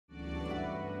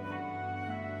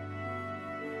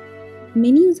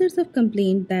Many users have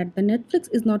complained that the Netflix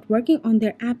is not working on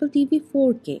their Apple TV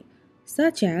 4K,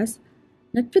 such as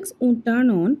Netflix won't turn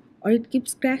on or it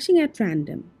keeps crashing at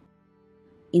random.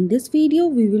 In this video,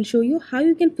 we will show you how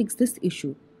you can fix this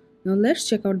issue. Now let's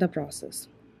check out the process.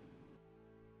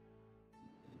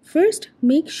 First,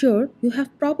 make sure you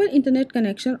have proper internet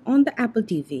connection on the Apple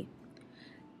TV.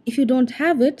 If you don't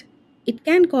have it, it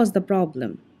can cause the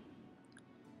problem.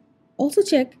 Also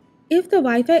check if the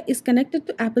Wi-Fi is connected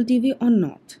to Apple TV or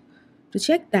not. To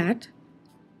check that,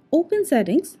 open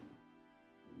Settings,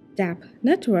 tap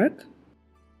Network.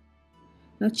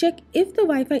 Now check if the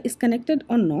Wi-Fi is connected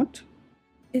or not.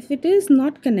 If it is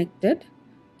not connected,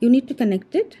 you need to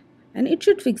connect it and it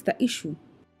should fix the issue.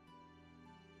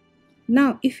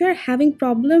 Now, if you are having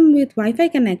problem with Wi-Fi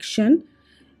connection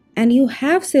and you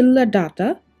have cellular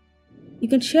data, you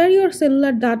can share your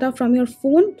cellular data from your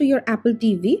phone to your Apple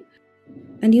TV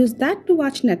and use that to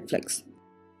watch Netflix.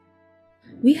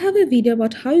 We have a video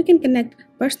about how you can connect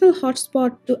personal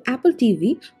hotspot to Apple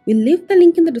TV. We'll leave the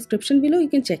link in the description below, you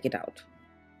can check it out.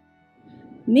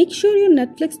 Make sure your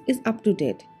Netflix is up to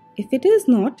date. If it is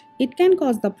not, it can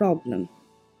cause the problem.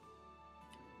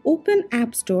 Open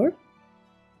App Store.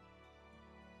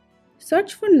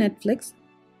 Search for Netflix.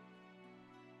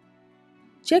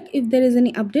 Check if there is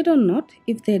any update or not.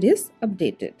 If there is,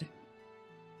 update it.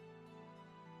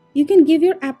 You can give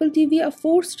your Apple TV a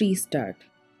forced restart.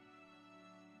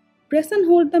 Press and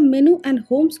hold the menu and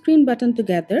home screen button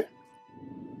together.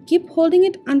 Keep holding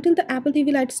it until the Apple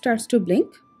TV light starts to blink.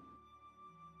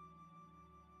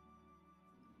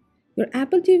 Your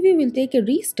Apple TV will take a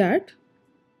restart.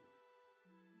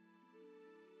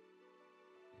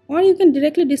 Or you can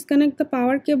directly disconnect the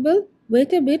power cable,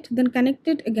 wait a bit, then connect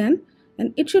it again,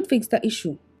 and it should fix the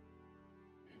issue.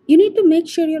 You need to make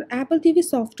sure your Apple TV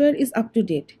software is up to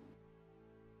date.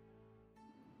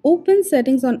 Open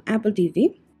Settings on Apple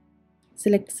TV,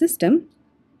 select System,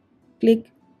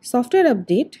 click Software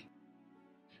Update,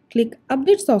 click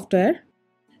Update Software.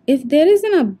 If there is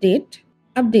an update,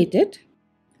 update it,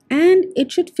 and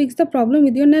it should fix the problem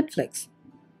with your Netflix.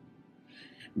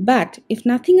 But if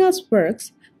nothing else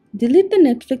works, delete the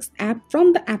Netflix app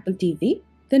from the Apple TV,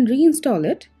 then reinstall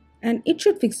it, and it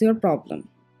should fix your problem.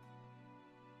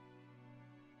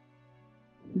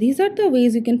 These are the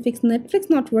ways you can fix Netflix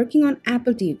not working on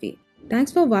Apple TV.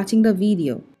 Thanks for watching the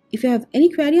video. If you have any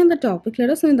query on the topic, let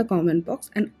us know in the comment box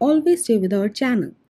and always stay with our channel.